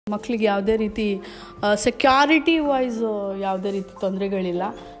ಮಕ್ಕಳಿಗೆ ಯಾವುದೇ ರೀತಿ ಸೆಕ್ಯೂರಿಟಿ ವೈಸ್ ಯಾವುದೇ ರೀತಿ ತೊಂದರೆಗಳಿಲ್ಲ.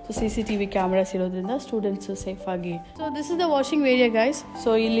 ಸೊ CCTV ಕ್ಯಾಮ್ರಾಸ್ ಇರೋದ್ರಿಂದ ಸ್ಟೂಡೆಂಟ್ಸು ಸೇಫಾಗಿ. So this is the washing area guys.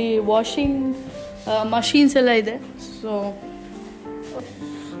 So ಇಲ್ಲಿ ವಾಷಿಂಗ್ ಮಷೀನ್ಸ್ ಎಲ್ಲ ಇದೆ. ಸೊ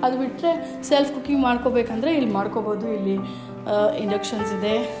ಅದು ಬಿಟ್ಟರೆ ಸೆಲ್ಫ್ ಕುಕಿಂಗ್ ಮಾಡ್ಕೋಬೇಕಂದ್ರೆ ಇಲ್ಲಿ ಮಾಡ್ಕೋಬೋದು. ಇಲ್ಲಿ ಇಂಡಕ್ಷನ್ಸ್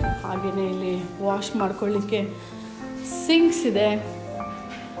ಇದೆ, ಹಾಗೆಯೇ ಇಲ್ಲಿ ವಾಶ್ ಮಾಡ್ಕೊಳ್ಳಿಕ್ಕೆ ಸಿಂಕ್ಸ್ ಇದೆ.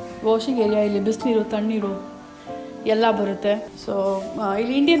 ವಾಷಿಂಗ್ ಏರಿಯಾ, ಇಲ್ಲಿ ಬಿಸಿನೀರು ತಣ್ಣೀರು ಎಲ್ಲ ಬರುತ್ತೆ. ಸೊ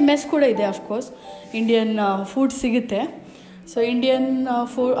ಇಲ್ಲಿ ಇಂಡಿಯನ್ ಮೆಸ್ ಕೂಡ ಇದೆ. ಅಫ್ಕೋರ್ಸ್ ಇಂಡಿಯನ್ ಫುಡ್ ಸಿಗುತ್ತೆ. ಸೊ ಇಂಡಿಯನ್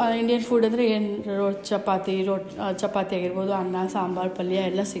ಫುಡ್ ಅಂದರೆ ಏನು, ಚಪಾತಿ ಆಗಿರ್ಬೋದು, ಅನ್ನ ಸಾಂಬಾರು ಪಲ್ಯ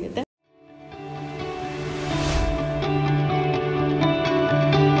ಎಲ್ಲ ಸಿಗುತ್ತೆ.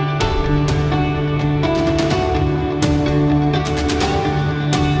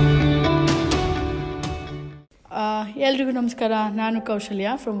 ಎಲ್ರಿಗೂ ನಮಸ್ಕಾರ. ನಾನು ಕೌಶಲ್ಯ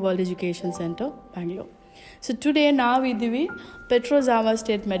from world education centre, Bangalore. So today ನಾವಿದ್ದೀವಿ ಪೆಟ್ರೋಜಾವಾ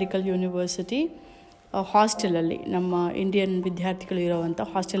ಸ್ಟೇಟ್ ಮೆಡಿಕಲ್ ಯೂನಿವರ್ಸಿಟಿ ಹಾಸ್ಟೆಲಲ್ಲಿ, ನಮ್ಮ ಇಂಡಿಯನ್ ವಿದ್ಯಾರ್ಥಿಗಳು ಇರೋವಂಥ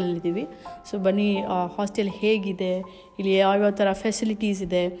ಹಾಸ್ಟೆಲಲ್ಲಿದ್ದೀವಿ. ಸೊ ಬನ್ನಿ, ಹಾಸ್ಟೆಲ್ ಹೇಗಿದೆ, ಇಲ್ಲಿ ಯಾವ್ಯಾವ ಥರ ಫೆಸಿಲಿಟೀಸ್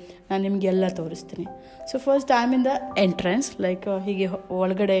ಇದೆ, ನಾನು ನಿಮಗೆಲ್ಲ ತೋರಿಸ್ತೀನಿ. So first I am in the entrance. Like ಹೀಗೆ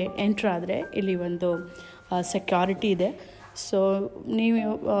ಒಳಗಡೆ ಎಂಟ್ರಾದರೆ ಇಲ್ಲಿ ಒಂದು ಸೆಕ್ಯೂರಿಟಿ ಇದೆ. ಸೊ ನೀವು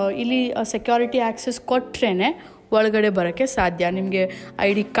ಇಲ್ಲಿ ಸೆಕ್ಯೂರಿಟಿ ಆ್ಯಕ್ಸೆಸ್ ಕೊಟ್ಟರೆ ಒಳಗಡೆ ಬರೋಕ್ಕೆ ಸಾಧ್ಯ. ನಿಮಗೆ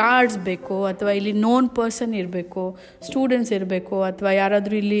ID ಕಾರ್ಡ್ಸ್ ಬೇಕು, ಅಥವಾ ಇಲ್ಲಿ ನೋನ್ ಪರ್ಸನ್ ಇರಬೇಕು, ಸ್ಟೂಡೆಂಟ್ಸ್ ಇರಬೇಕು, ಅಥವಾ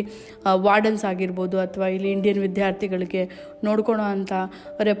ಯಾರಾದರೂ ಇಲ್ಲಿ ವಾರ್ಡನ್ಸ್ ಆಗಿರ್ಬೋದು, ಅಥವಾ ಇಲ್ಲಿ ಇಂಡಿಯನ್ ವಿದ್ಯಾರ್ಥಿಗಳಿಗೆ ನೋಡ್ಕೊಳೋ ಅಂಥ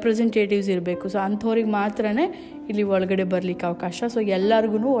ರೆಪ್ರೆಸೆಂಟೇಟಿವ್ಸ್ ಇರಬೇಕು. ಸೊ ಅಂಥವ್ರಿಗೆ ಮಾತ್ರ ಇಲ್ಲಿ ಒಳಗಡೆ ಬರಲಿಕ್ಕೆ ಅವಕಾಶ. ಸೊ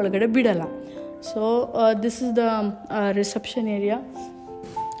ಎಲ್ಲರಿಗೂ ಒಳಗಡೆ ಬಿಡಲ್ಲ. So this is the reception area.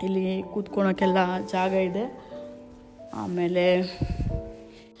 ಇಲ್ಲಿ ಕೂತ್ಕೊಳೋಕ್ಕೆಲ್ಲ ಜಾಗ ಇದೆ. ಆಮೇಲೆ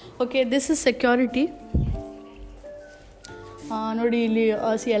ಓಕೆ, ದಿಸ್ ಇಸ್ ಸೆಕ್ಯೂರಿಟಿ. ನೋಡಿ, ಇಲ್ಲಿ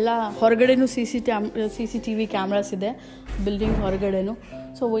ಎಲ್ಲ ಹೊರಗಡೆನೂ CCTV ಕ್ಯಾಮ್ರಾಸ್ ಇದೆ, ಬಿಲ್ಡಿಂಗ್ ಹೊರಗಡೆನೂ.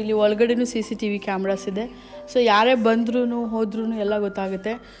 ಸೊ ಇಲ್ಲಿ ಒಳಗಡೆನೂ CCTV ಕ್ಯಾಮ್ರಾಸ್ ಇದೆ. ಸೊ ಯಾರೇ ಬಂದ್ರೂ ಹೋದ್ರೂ ಎಲ್ಲ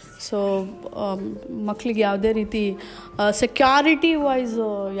ಗೊತ್ತಾಗುತ್ತೆ. ಸೊ ಮಕ್ಕಳಿಗೆ ಯಾವುದೇ ರೀತಿ ಸೆಕ್ಯೂರಿಟಿ ವೈಸ್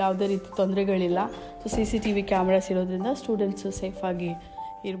ಯಾವುದೇ ರೀತಿ ತೊಂದರೆಗಳಿಲ್ಲ. ಸೊ CCTV ಕ್ಯಾಮ್ರಾಸ್ ಇರೋದ್ರಿಂದ ಸ್ಟೂಡೆಂಟ್ಸು ಸೇಫಾಗಿ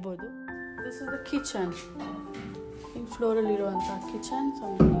ಇರ್ಬೋದು. This is the kitchen. ಈ ಫ್ಲೋರಲ್ಲಿರುವಂಥ kitchen.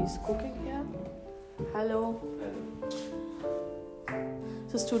 somebody is cooking here. Hello.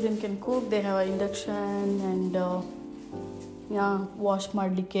 So student can cook. They have an induction and wash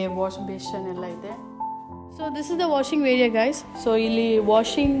ಮಾಡಲಿಕ್ಕೆ ವಾಶ್ ಬೇಷನ್ ಎಲ್ಲ ಇದೆ. So this is the washing area guys. So ಇಲ್ಲಿ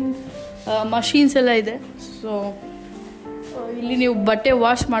washing machines ಎಲ್ಲ ಇದೆ. So ಇಲ್ಲಿ ನೀವು ಬಟ್ಟೆ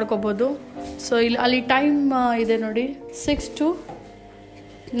ವಾಶ್ ಮಾಡ್ಕೋಬೋದು. ಸೊ ಅಲ್ಲಿ ಟೈಮ್ ಇದೆ ನೋಡಿ, 6 to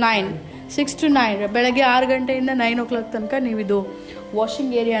 9 ಬೆಳಗ್ಗೆ 6 ಗಂಟೆಯಿಂದ 9 o'clock ತನಕ ನೀವು ಇದು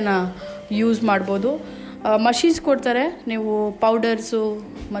ವಾಷಿಂಗ್ ಏರಿಯಾನ ಯೂಸ್ ಮಾಡ್ಬೋದು. ಮಷೀನ್ಸ್ ಕೊಡ್ತಾರೆ. ನೀವು ಪೌಡರ್ಸು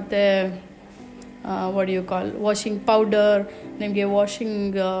ಮತ್ತು ವಾಷಿಂಗ್ ಪೌಡರ್, ನಿಮಗೆ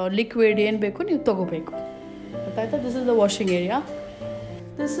ವಾಷಿಂಗ್ ಲಿಕ್ವಿಡ್ ಏನು ಬೇಕು ನೀವು ತೊಗೋಬೇಕು. ಗೊತ್ತಾಯ್ತಾ? This is the washing area.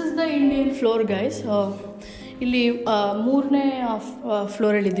 This is the Indian floor guys. ಇಲ್ಲಿ 3ನೇ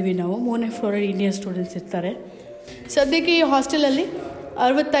ಫ್ಲೋರಲ್ಲಿದ್ದೀವಿ ನಾವು. 3ನೇ ಫ್ಲೋರಲ್ಲಿ ಇಂಡಿಯನ್ ಸ್ಟೂಡೆಂಟ್ಸ್ ಇರ್ತಾರೆ. ಸದ್ಯಕ್ಕೆ ಈ ಹಾಸ್ಟೆಲಲ್ಲಿ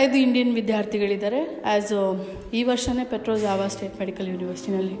 65 ಇಂಡಿಯನ್ ವಿದ್ಯಾರ್ಥಿಗಳಿದ್ದಾರೆ. ಈ ವರ್ಷವೇ ಪೆಟ್ರೋಜಾವಾ ಸ್ಟೇಟ್ ಮೆಡಿಕಲ್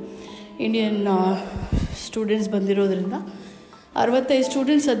ಯೂನಿವರ್ಸಿಟಿನಲ್ಲಿ ಇಂಡಿಯನ್ ಸ್ಟೂಡೆಂಟ್ಸ್ ಬಂದಿರೋದ್ರಿಂದ 65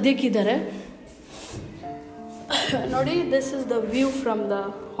 ಸ್ಟೂಡೆಂಟ್ಸ್ ಸದ್ಯಕ್ಕಿದ್ದಾರೆ. ನೋಡಿ, this is the view from the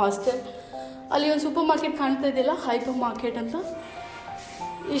hostel. ಅಲ್ಲಿ ಒಂದು ಸೂಪರ್ ಮಾರ್ಕೆಟ್ ಕಾಣ್ತಾ ಇದೆಯಲ್ಲ, ಹೈಪರ್ ಮಾರ್ಕೆಟ್ ಅಂತ.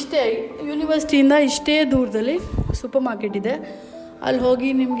 ಇಷ್ಟೇ ಯೂನಿವರ್ಸಿಟಿಯಿಂದ ಇಷ್ಟೇ ದೂರದಲ್ಲಿ ಸೂಪರ್ ಮಾರ್ಕೆಟ್ ಇದೆ. ಅಲ್ಲಿ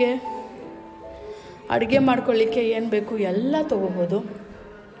ಹೋಗಿ ನಿಮಗೆ ಅಡುಗೆ ಮಾಡ್ಕೊಳ್ಳಿಕ್ಕೆ ಏನು ಬೇಕು ಎಲ್ಲ ತೊಗೋಬೋದು.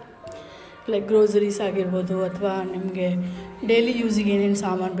 ಲೈಕ್ ಗ್ರೋಸರೀಸ್ ಆಗಿರ್ಬೋದು, ಅಥವಾ ನಿಮಗೆ ಡೈಲಿ ಯೂಸಿಗೆ ಏನೇನು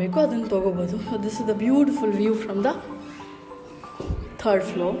ಸಾಮಾನು ಬೇಕೋ ಅದನ್ನು ತೊಗೋಬೋದು. So this is the beautiful view from the 3rd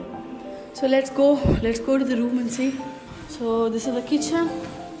floor. So let's go to the room and C. So this is the kitchen.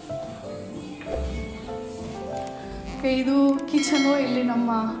 ಇದು ಕಿಚನು. ಇಲ್ಲಿ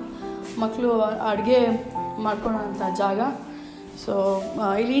ನಮ್ಮ ಮಕ್ಕಳು ಅಡುಗೆ ಮಾಡ್ಕೊಳ್ಳೋಂಥ ಜಾಗ. ಸೊ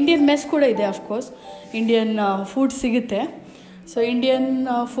ಇಲ್ಲಿ ಇಂಡಿಯನ್ ಮೆಸ್ ಕೂಡ ಇದೆ. ಅಫ್ಕೋರ್ಸ್ ಇಂಡಿಯನ್ ಫುಡ್ ಸಿಗುತ್ತೆ. ಸೊ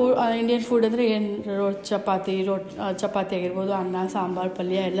ಇಂಡಿಯನ್ ಫುಡ್ ಅಂದರೆ ಏನು, ಚಪಾತಿ ಆಗಿರ್ಬೋದು, ಅನ್ನ ಸಾಂಬಾರು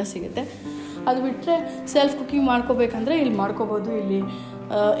ಪಲ್ಯ ಎಲ್ಲ ಸಿಗುತ್ತೆ. ಅದು ಬಿಟ್ಟರೆ ಸೆಲ್ಫ್ ಕುಕಿಂಗ್ ಮಾಡ್ಕೋಬೇಕಂದ್ರೆ ಇಲ್ಲಿ ಮಾಡ್ಕೋಬೋದು. ಇಲ್ಲಿ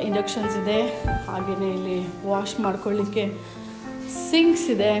ಇಂಡಕ್ಷನ್ಸ್ ಇದೆ, ಹಾಗೆಯೇ ಇಲ್ಲಿ ವಾಶ್ ಮಾಡ್ಕೊಳ್ಳಿಕ್ಕೆ ಸಿಂಕ್ಸ್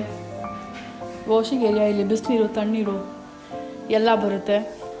ಇದೆ. ವಾಷಿಂಗ್ ಏರಿಯಾ, ಇಲ್ಲಿ ಬಿಸಿನೀರು ತಣ್ಣೀರು ಎಲ್ಲ ಬರುತ್ತೆ.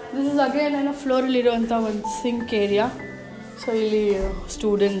 ದಿಸ್ ಇಸ್ ಅಗೇನ್ ಫ್ಲೋರಲ್ಲಿರುವಂಥ ಒಂದು ಸಿಂಕ್ ಏರಿಯಾ. ಸೊ ಇಲ್ಲಿ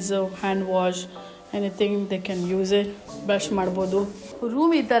students hand wash anything they can use it, brush ಮಾಡ್ಬೋದು.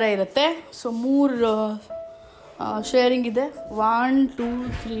 ರೂಮ್ ಈ ಥರ ಇರುತ್ತೆ. ಸೊ 3 ಶೇರಿಂಗ್ ಇದೆ. 1 2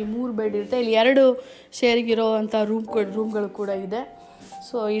 3 3 ಬೆಡ್ ಇರುತ್ತೆ. ಇಲ್ಲಿ 2 ಶೇರಿಂಗ್ ಇರೋವಂಥ ರೂಮ್ಗಳು ಕೂಡ ಇದೆ.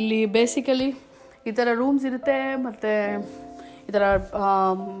 ಸೊ ಇಲ್ಲಿ ಬೇಸಿಕಲಿ ಈ ಥರ ರೂಮ್ಸ್ ಇರುತ್ತೆ. ಮತ್ತು there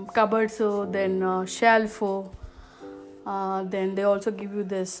are cupboards, then shelf, then they also give you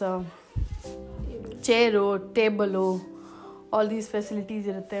this chair, table, all these facilities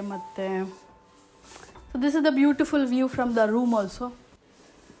irutte matte. So this is the beautiful view from the room also.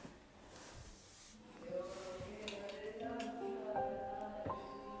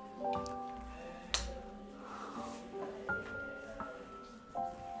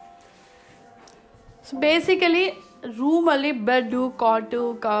 So basically ರೂಮಲ್ಲಿ bed, ಕಾಟು,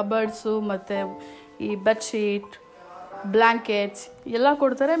 ಕಬರ್ಡ್ಸು ಮತ್ತು ಈ bedsheet, blankets ಎಲ್ಲ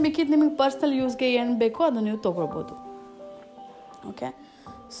ಕೊಡ್ತಾರೆ. ಮಿಕ್ಕಿದ್ದು ನಿಮಗೆ personal ಯೂಸ್ಗೆ ಏನು ಬೇಕೋ ಅದನ್ನು ನೀವು ತೊಗೊಳ್ಬೋದು. Okay,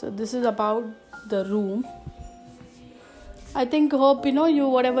 so this is about the room. I think hope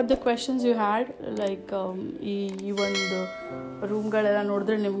you what ever the questions you had, like ಈ ಒಂದು ರೂಮ್ಗಳೆಲ್ಲ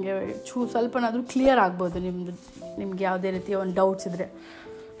ನೋಡಿದ್ರೆ ನಿಮಗೆ ಸ್ವಲ್ಪನಾದರೂ ಕ್ಲಿಯರ್ ಆಗ್ಬೋದು. ನಿಮ್ಗೆ ಯಾವುದೇ ರೀತಿಯ ಒಂದು ಡೌಟ್ಸ್ ಇದ್ದರೆ.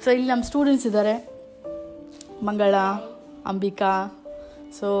 ಸೊ ಇಲ್ಲಿ ನಮ್ಮ ಸ್ಟೂಡೆಂಟ್ಸ್ ಇದ್ದಾರೆ, ಮಂಗಳ, ಅಂಬಿಕಾ.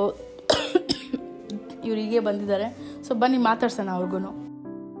 ಸೊ ಇವರಿಗೆ ಬಂದಿದ್ದಾರೆ. ಸೊ ಬನ್ನಿ ಮಾತಾಡ್ಸೋಣ ಅವ್ರಿಗೂ.